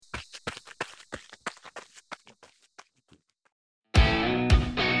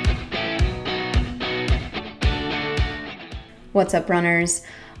What's up, runners?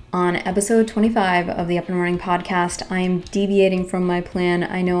 On episode 25 of the Up and Running podcast, I am deviating from my plan.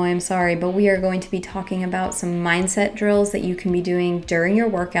 I know I'm sorry, but we are going to be talking about some mindset drills that you can be doing during your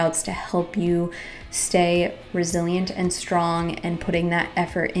workouts to help you stay resilient and strong and putting that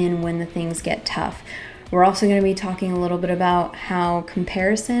effort in when the things get tough. We're also going to be talking a little bit about how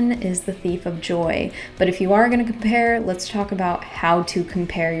comparison is the thief of joy. But if you are going to compare, let's talk about how to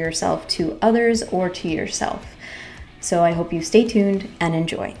compare yourself to others or to yourself. So I hope you stay tuned and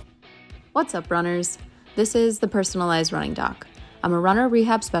enjoy. What's up, runners? This is the Personalized Running Doc. I'm a runner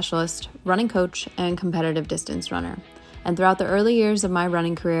rehab specialist, running coach, and competitive distance runner. And throughout the early years of my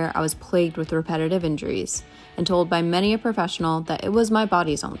running career, I was plagued with repetitive injuries and told by many a professional that it was my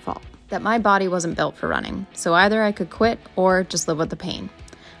body's own fault, that my body wasn't built for running, so either I could quit or just live with the pain.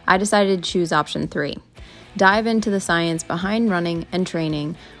 I decided to choose option 3. Dive into the science behind running and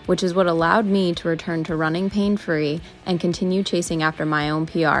training, which is what allowed me to return to running pain-free and continue chasing after my own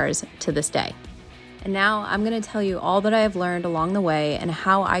PRs to this day. And now I'm going to tell you all that I have learned along the way and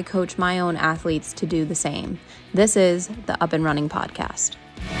how I coach my own athletes to do the same. This is the Up and Running podcast.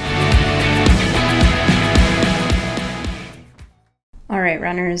 All right,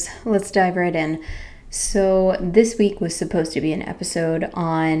 runners, let's dive right in. So this week was supposed to be an episode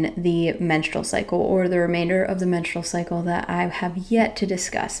on the menstrual cycle, or the remainder of the menstrual cycle that I have yet to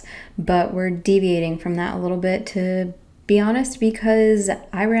discuss, but we're deviating from that a little bit, to be honest, because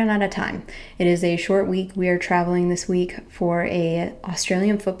I ran out of time. It is a short week. We are traveling this week for a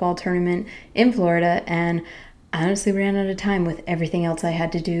Australian football tournament in Florida, and I honestly ran out of time with everything else I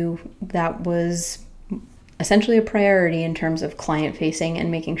had to do that was essentially a priority in terms of client facing and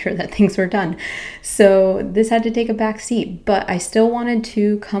making sure that things were done. So this had to take a back seat, but I still wanted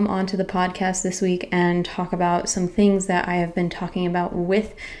to come onto the podcast this week and talk about some things that I have been talking about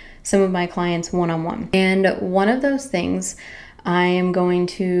with some of my clients one-on-one. And one of those things I am going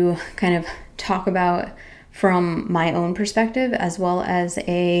to kind of talk about from my own perspective, as well as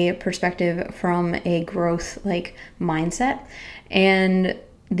a perspective from a growth mindset. And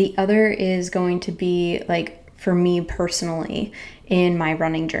the other is going to be for me personally in my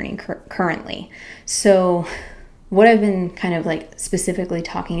running journey currently. So what I've been kind of specifically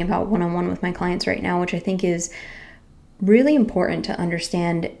talking about one-on-one with my clients right now, which I think is really important to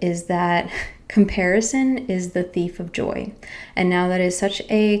understand, is that comparison is the thief of joy. And now that is such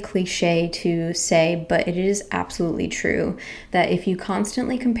a cliche to say, but it is absolutely true that if you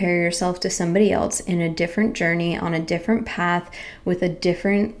constantly compare yourself to somebody else in a different journey, on a different path, with a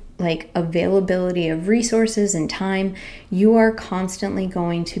different availability of resources and time, you are constantly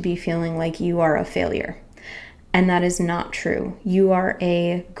going to be feeling like you are a failure. And that is not true. You are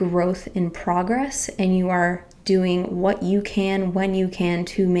a growth in progress, and you are doing what you can when you can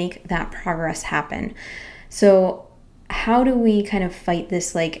to make that progress happen. So how do we kind of fight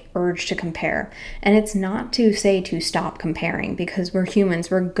this urge to compare? And it's not to say to stop comparing, because we're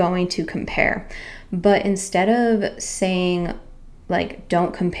humans, we're going to compare. But instead of saying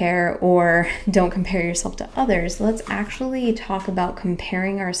don't compare or don't compare yourself to others, let's actually talk about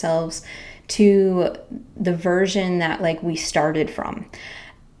comparing ourselves to the version that we started from.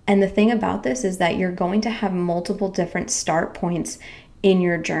 And the thing about this is that you're going to have multiple different start points in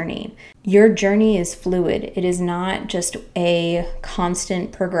your journey. Your journey is fluid. It is not just a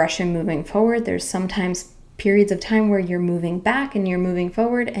constant progression moving forward. There's sometimes periods of time where you're moving back and you're moving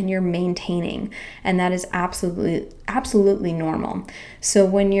forward and you're maintaining. And that is absolutely normal. So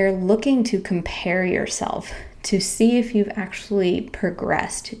when you're looking to compare yourself to see if you've actually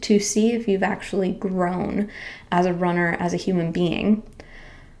progressed, to see if you've actually grown as a runner, as a human being,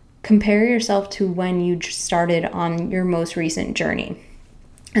 compare yourself to when you started on your most recent journey.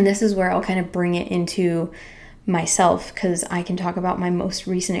 And this is where I'll kind of bring it into myself, because I can talk about my most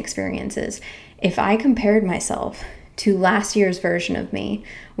recent experiences. If I compared myself to last year's version of me,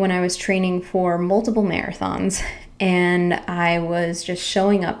 when I was training for multiple marathons and I was just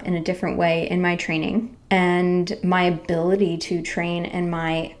showing up in a different way in my training, and my ability to train and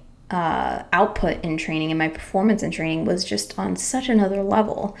my output in training and my performance in training was just on such another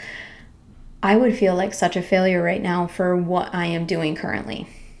level, I would feel like such a failure right now for what I am doing currently.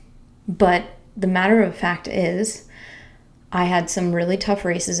 But the matter of fact is, I had some really tough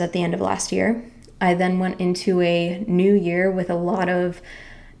races at the end of last year. I then went into a new year with a lot of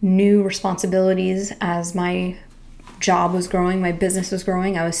new responsibilities as my job was growing, my business was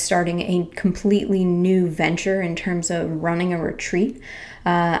growing. I was starting a completely new venture in terms of running a retreat.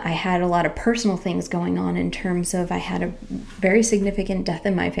 I had a lot of personal things going on in terms of I had a very significant death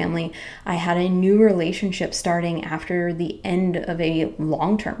in my family. I had a new relationship starting after the end of a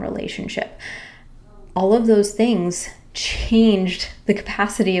long-term relationship. All of those things changed the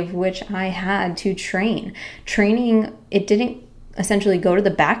capacity of which I had to train. Training, it didn't essentially go to the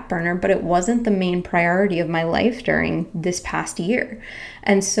back burner, but it wasn't the main priority of my life during this past year.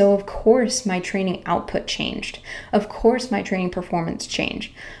 And so, of course, my training output changed. Of course, my training performance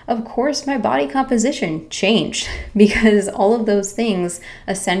changed. Of course, my body composition changed, because all of those things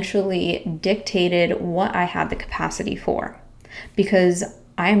essentially dictated what I had the capacity for. Because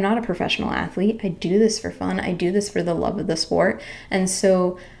I am not a professional athlete. I do this for fun. I do this for the love of the sport. And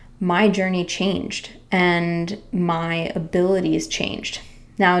so my journey changed and my abilities changed.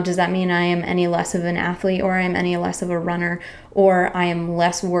 Now, does that mean I am any less of an athlete, or I am any less of a runner, or I am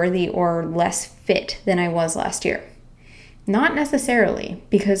less worthy or less fit than I was last year? Not necessarily,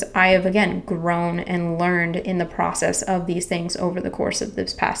 because I have, again, grown and learned in the process of these things over the course of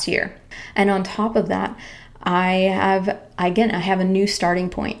this past year. And on top of that, I have a new starting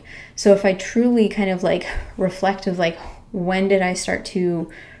point. So if I truly kind of like reflect of like, when did I start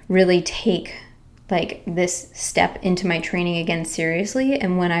to really take like this step into my training again seriously,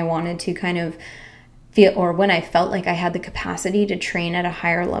 and when I wanted to kind of feel, or when I felt like I had the capacity to train at a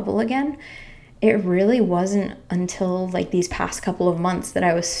higher level again, it really wasn't until like these past couple of months that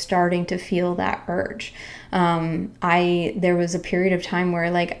I was starting to feel that urge. There was a period of time where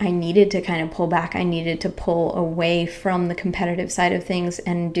like I needed to kind of pull back. I needed to pull away from the competitive side of things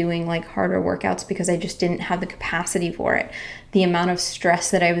and doing like harder workouts, because I just didn't have the capacity for it. The amount of stress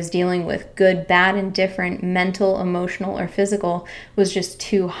that I was dealing with, good, bad, and different, mental, emotional, or physical, was just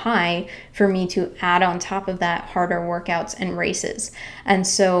too high for me to add on top of that harder workouts and races. And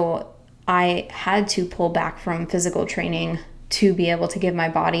so I had to pull back from physical training to be able to give my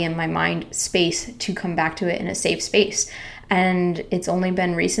body and my mind space to come back to it in a safe space. And it's only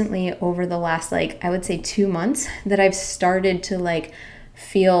been recently, over the last, like, I would say 2 months, that I've started to like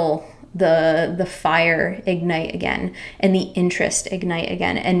feel the fire ignite again and the interest ignite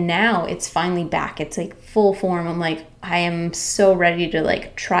again. And now it's finally back. It's like full form. I'm like, I am so ready to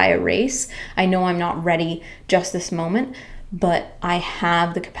like try a race. I know I'm not ready just this moment, but I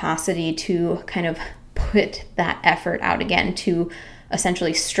have the capacity to kind of put that effort out again, to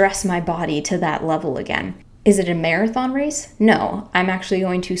essentially stress my body to that level again. Is it a marathon race? No, I'm actually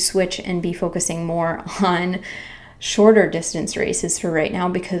going to switch and be focusing more on shorter distance races for right now,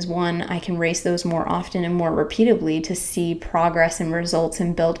 because one, I can race those more often and more repeatedly to see progress and results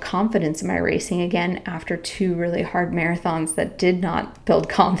and build confidence in my racing again, after 2 really hard marathons that did not build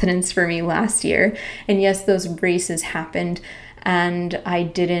confidence for me last year. And yes, those races happened, and I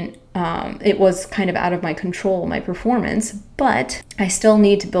didn't, it was kind of out of my control, my performance, but I still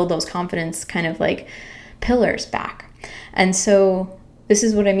need to build those confidence kind of like pillars back. And so this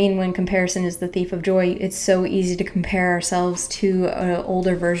is what I mean when comparison is the thief of joy. It's so easy to compare ourselves to an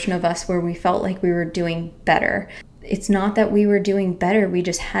older version of us where we felt like we were doing better. It's not that we were doing better, we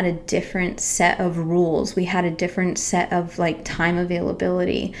just had a different set of rules. We had a different set of like time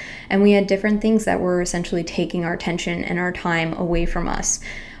availability, and we had different things that were essentially taking our attention and our time away from us,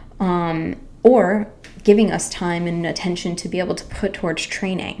 or giving us time and attention to be able to put towards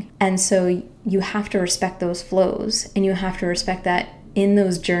training. And so you have to respect those flows, and you have to respect that in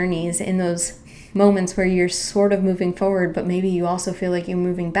those journeys, in those moments where you're sort of moving forward, but maybe you also feel like you're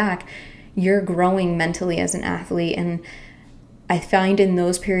moving back, you're growing mentally as an athlete. And I find in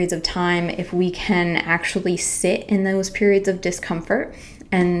those periods of time, if we can actually sit in those periods of discomfort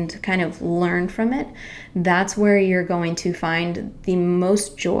and kind of learn from it, that's where you're going to find the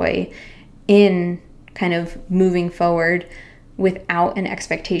most joy in kind of moving forward without an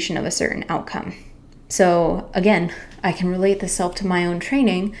expectation of a certain outcome. So again, I can relate this self to my own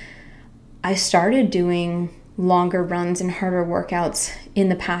training. I started doing longer runs and harder workouts in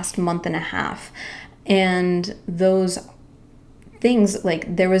the past month and a half. And those things,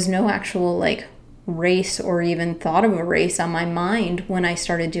 like, there was no actual like race or even thought of a race on my mind when I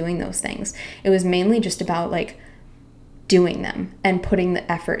started doing those things. It was mainly just about like doing them and putting the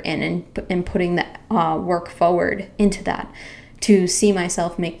effort in and putting the work forward into that, to see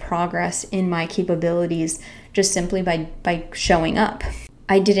myself make progress in my capabilities just simply by showing up.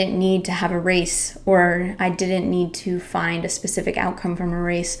 I didn't need to have a race, or I didn't need to find a specific outcome from a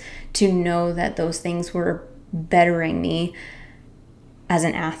race to know that those things were bettering me as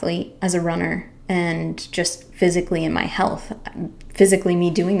an athlete, as a runner, and just physically in my health. Physically, me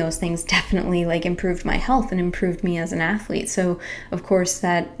doing those things definitely like improved my health and improved me as an athlete. So of course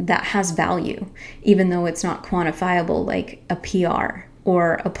that has value, even though it's not quantifiable like a PR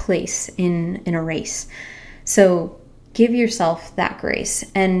or a place in a race. So give yourself that grace,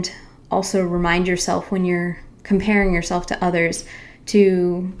 and also remind yourself when you're comparing yourself to others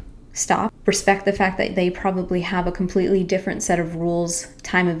to stop, respect the fact that they probably have a completely different set of rules,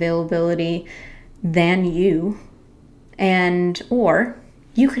 time availability than you. Or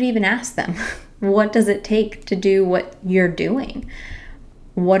you could even ask them, what does it take to do what you're doing?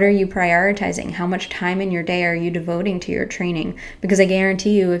 What are you prioritizing? How much time in your day are you devoting to your training? Because I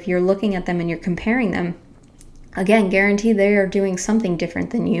guarantee you, if you're looking at them and you're comparing them, again, guarantee they are doing something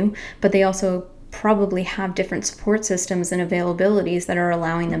different than you, but they also probably have different support systems and availabilities that are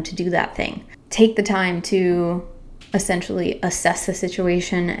allowing them to do that thing. Take the time to essentially assess the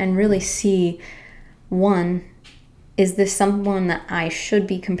situation and really see, one, is this someone that I should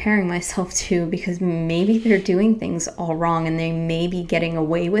be comparing myself to? Because maybe they're doing things all wrong and they may be getting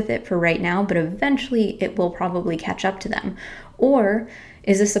away with it for right now, but eventually it will probably catch up to them. Or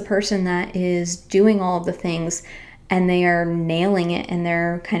is this a person that is doing all of the things and they are nailing it and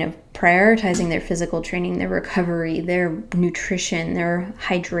they're kind of prioritizing their physical training, their recovery, their nutrition, their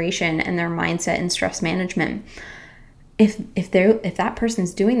hydration, and their mindset and stress management? If that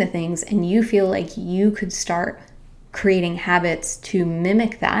person's doing the things and you feel like you could start creating habits to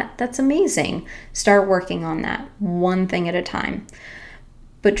mimic that, that's amazing. Start working on that one thing at a time.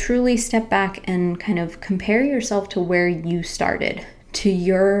 But truly step back and kind of compare yourself to where you started, to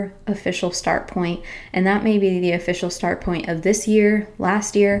your official start point. And that may be the official start point of this year,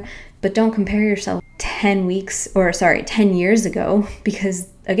 last year, but don't compare yourself 10 years ago, because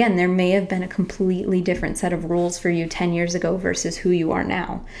again, there may have been a completely different set of rules for you 10 years ago versus who you are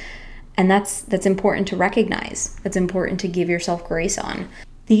now. And that's important to recognize. That's important to give yourself grace on.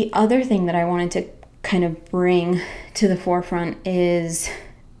 The other thing that I wanted to kind of bring to the forefront is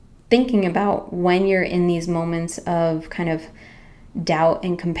thinking about when you're in these moments of kind of doubt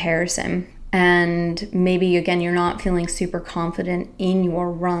and comparison. And maybe, again, you're not feeling super confident in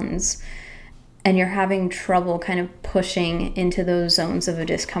your runs and you're having trouble kind of pushing into those zones of a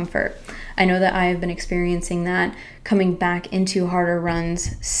discomfort. I know that I have been experiencing that coming back into harder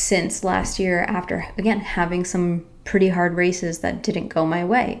runs since last year after, again, having some pretty hard races that didn't go my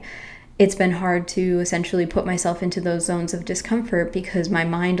way. It's been hard to essentially put myself into those zones of discomfort because my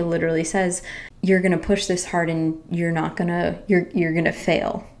mind literally says, you're going to push this hard and you're going to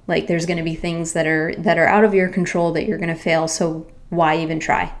fail. Like there's going to be things that are out of your control that you're going to fail. So why even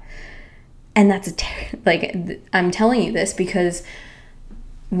try? And that's I'm telling you this because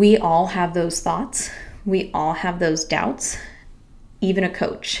we all have those thoughts. We all have those doubts. Even a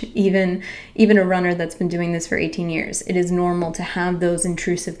coach, even a runner that's been doing this for 18 years. It is normal to have those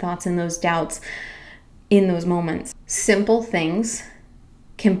intrusive thoughts and those doubts in those moments. Simple things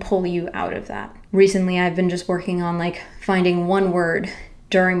can pull you out of that. Recently, I've been just working on finding one word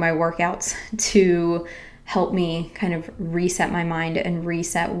during my workouts to help me kind of reset my mind and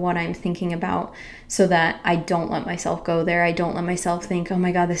reset what I'm thinking about so that I don't let myself go there. I don't let myself think, oh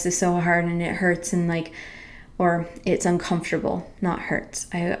my God, this is so hard and it hurts or it's uncomfortable, not hurts.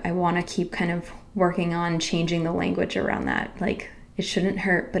 I want to keep kind of working on changing the language around that. It shouldn't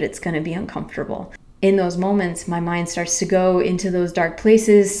hurt, but it's going to be uncomfortable. In those moments, my mind starts to go into those dark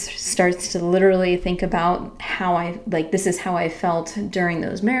places, starts to literally think about how this is how I felt during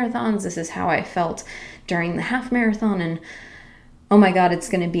those marathons. This is how I felt during the half marathon. And oh my God, it's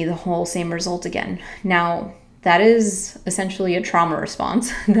going to be the whole same result again. Now, that is essentially a trauma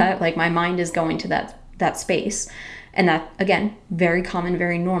response that my mind is going to that space. And that, again, very common,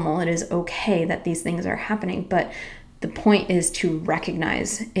 very normal. It is okay that these things are happening. But the point is to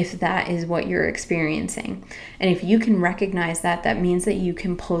recognize if that is what you're experiencing. And if you can recognize that, that means that you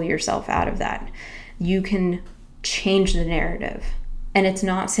can pull yourself out of that. You can change the narrative. And it's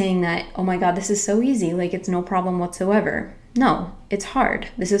not saying that, oh my God, this is so easy, it's no problem whatsoever. No, it's hard.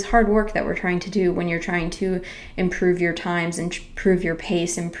 This is hard work that we're trying to do when you're trying to improve your times, improve your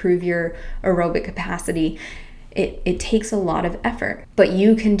pace, improve your aerobic capacity. It takes a lot of effort, but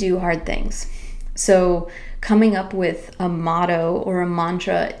you can do hard things. So coming up with a motto or a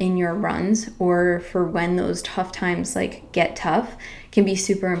mantra in your runs or for when those tough times get tough can be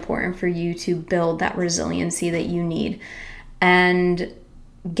super important for you to build that resiliency that you need. And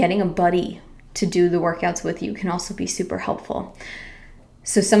getting a buddy to do the workouts with you can also be super helpful.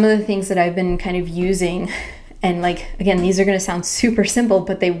 So some of the things that I've been kind of using, and again, these are going to sound super simple,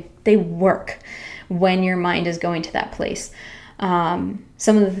 but they work when your mind is going to that place.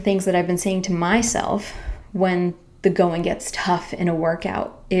 Some of the things that I've been saying to myself when the going gets tough in a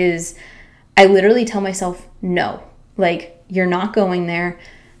workout is I literally tell myself, no, you're not going there.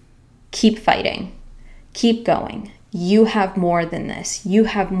 Keep fighting. Keep going. You have more than this. You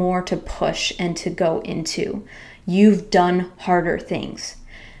have more to push and to go into. You've done harder things.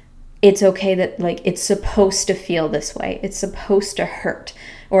 It's okay that it's supposed to feel this way. It's supposed to hurt,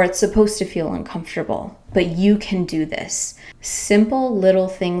 or it's supposed to feel uncomfortable, but you can do this. Simple little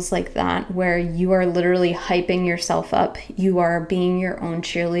things like that, where you are literally hyping yourself up, you are being your own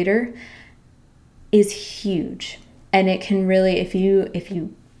cheerleader, is huge. And it can really, if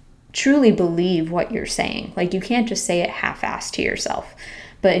you truly believe what you're saying, like, you can't just say it half-assed to yourself,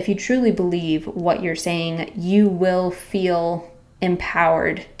 but if you truly believe what you're saying, you will feel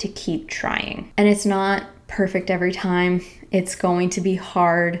empowered to keep trying. And it's not perfect every time. It's going to be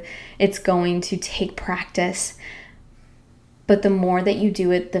hard. It's going to take practice. But the more that you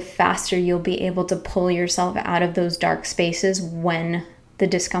do it, the faster you'll be able to pull yourself out of those dark spaces when the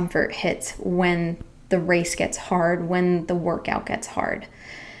discomfort hits, when the race gets hard, when the workout gets hard.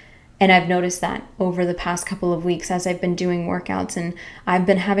 And I've noticed that over the past couple of weeks as I've been doing workouts, and I've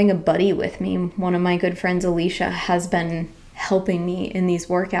been having a buddy with me. One of my good friends, Alicia, has been helping me in these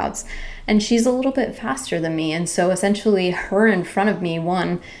workouts, and she's a little bit faster than me. And so essentially her in front of me,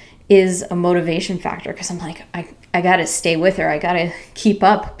 one, is a motivation factor, because I'm like, I got to stay with her. I got to keep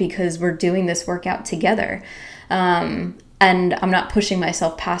up because we're doing this workout together. And I'm not pushing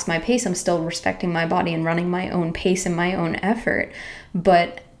myself past my pace. I'm still respecting my body and running my own pace and my own effort.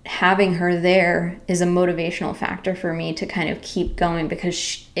 But having her there is a motivational factor for me to kind of keep going,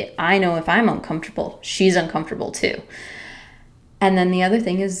 because I know if I'm uncomfortable, she's uncomfortable too. And then the other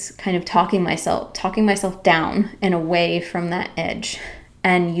thing is kind of talking myself down and away from that edge,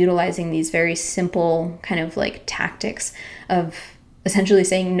 and utilizing these very simple kind of like tactics of essentially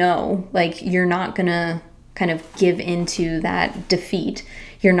saying no. Like, you're not gonna kind of give into that defeat.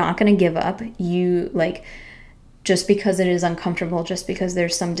 You're not gonna give up. Just because it is uncomfortable, just because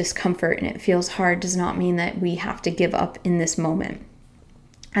there's some discomfort and it feels hard, does not mean that we have to give up in this moment.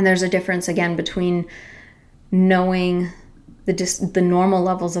 And there's a difference, again, between knowing the normal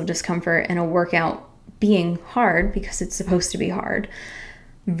levels of discomfort and a workout being hard because it's supposed to be hard,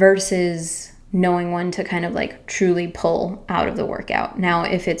 versus knowing when to kind of like truly pull out of the workout. Now,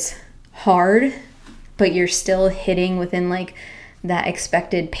 if it's hard, but you're still hitting within like that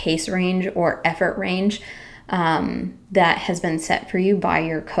expected pace range or effort range, that has been set for you by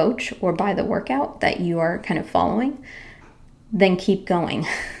your coach or by the workout that you are kind of following, then keep going.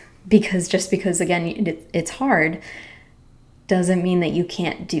 Because just because, again, it's hard doesn't mean that you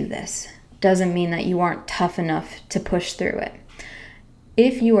can't do this. Doesn't mean that you aren't tough enough to push through it.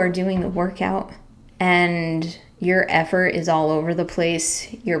 If you are doing the workout and your effort is all over the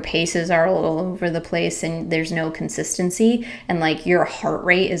place, your paces are all over the place, and there's no consistency, and like your heart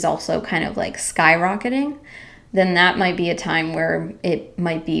rate is also kind of like skyrocketing, then that might be a time where it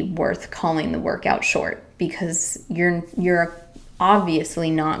might be worth calling the workout short, because you're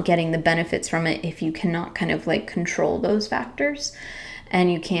obviously not getting the benefits from it if you cannot kind of like control those factors, and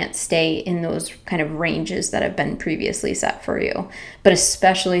you can't stay in those kind of ranges that have been previously set for you. But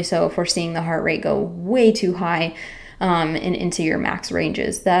especially so if we're seeing the heart rate go way too high and into your max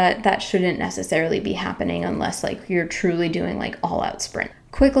ranges, that shouldn't necessarily be happening unless like you're truly doing like all out sprint.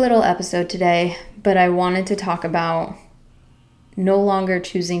 Quick little episode today, but I wanted to talk about no longer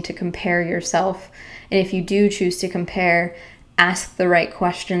choosing to compare yourself. And if you do choose to compare, ask the right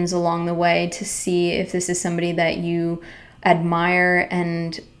questions along the way to see if this is somebody that you admire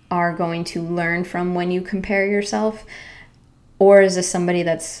and are going to learn from when you compare yourself, or is this somebody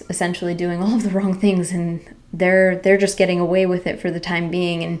that's essentially doing all of the wrong things and they're just getting away with it for the time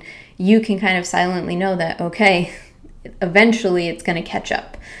being, and you can kind of silently know that, okay, eventually it's going to catch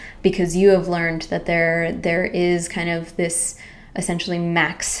up, because you have learned that there is kind of this essentially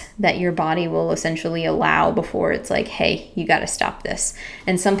max that your body will essentially allow before it's like, hey, you got to stop this.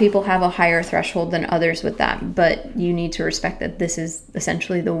 And some people have a higher threshold than others with that, but you need to respect that this is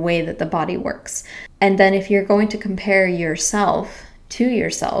essentially the way that the body works. And then if you're going to compare yourself to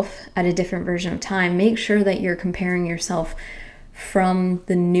yourself at a different version of time, make sure that you're comparing yourself from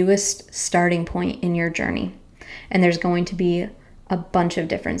the newest starting point in your journey. And there's going to be a bunch of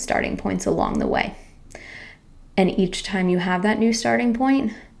different starting points along the way. And each time you have that new starting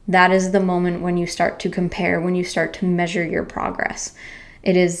point, that is the moment when you start to compare, when you start to measure your progress.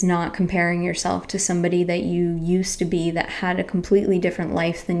 It is not comparing yourself to somebody that you used to be that had a completely different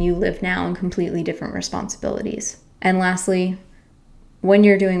life than you live now and completely different responsibilities. And lastly, when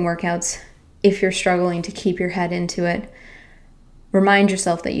you're doing workouts, if you're struggling to keep your head into it, remind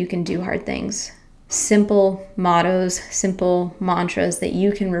yourself that you can do hard things. Simple mottos, simple mantras that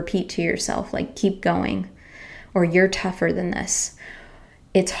you can repeat to yourself, like keep going, or you're tougher than this.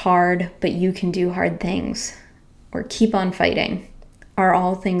 It's hard, but you can do hard things, or keep on fighting, are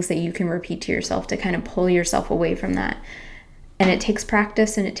all things that you can repeat to yourself to kind of pull yourself away from that. And it takes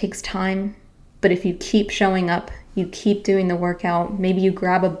practice and it takes time, but if you keep showing up, You keep doing the workout. Maybe you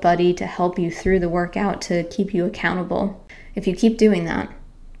grab a buddy to help you through the workout to keep you accountable. If you keep doing that,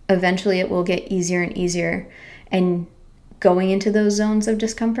 eventually it will get easier and easier. And going into those zones of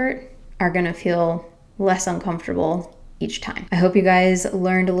discomfort are going to feel less uncomfortable each time. I hope you guys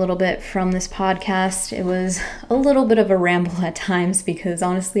learned a little bit from this podcast. It was a little bit of a ramble at times because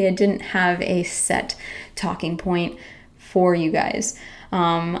honestly, I didn't have a set talking point for you guys.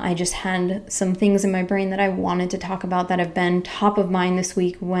 I just had some things in my brain that I wanted to talk about that have been top of mind this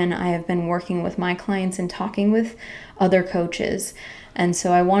week when I have been working with my clients and talking with other coaches. And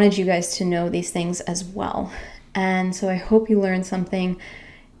so I wanted you guys to know these things as well. And so I hope you learned something.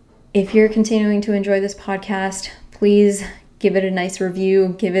 If you're continuing to enjoy this podcast, please give it a nice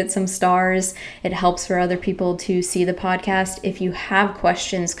review, give it some stars. It helps for other people to see the podcast. If you have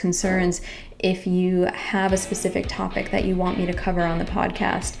questions, concerns, if you have a specific topic that you want me to cover on the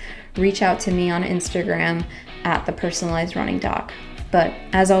podcast, reach out to me on Instagram at the Personalized Running Doc. But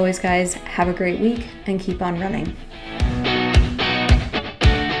as always, guys, have a great week and keep on running.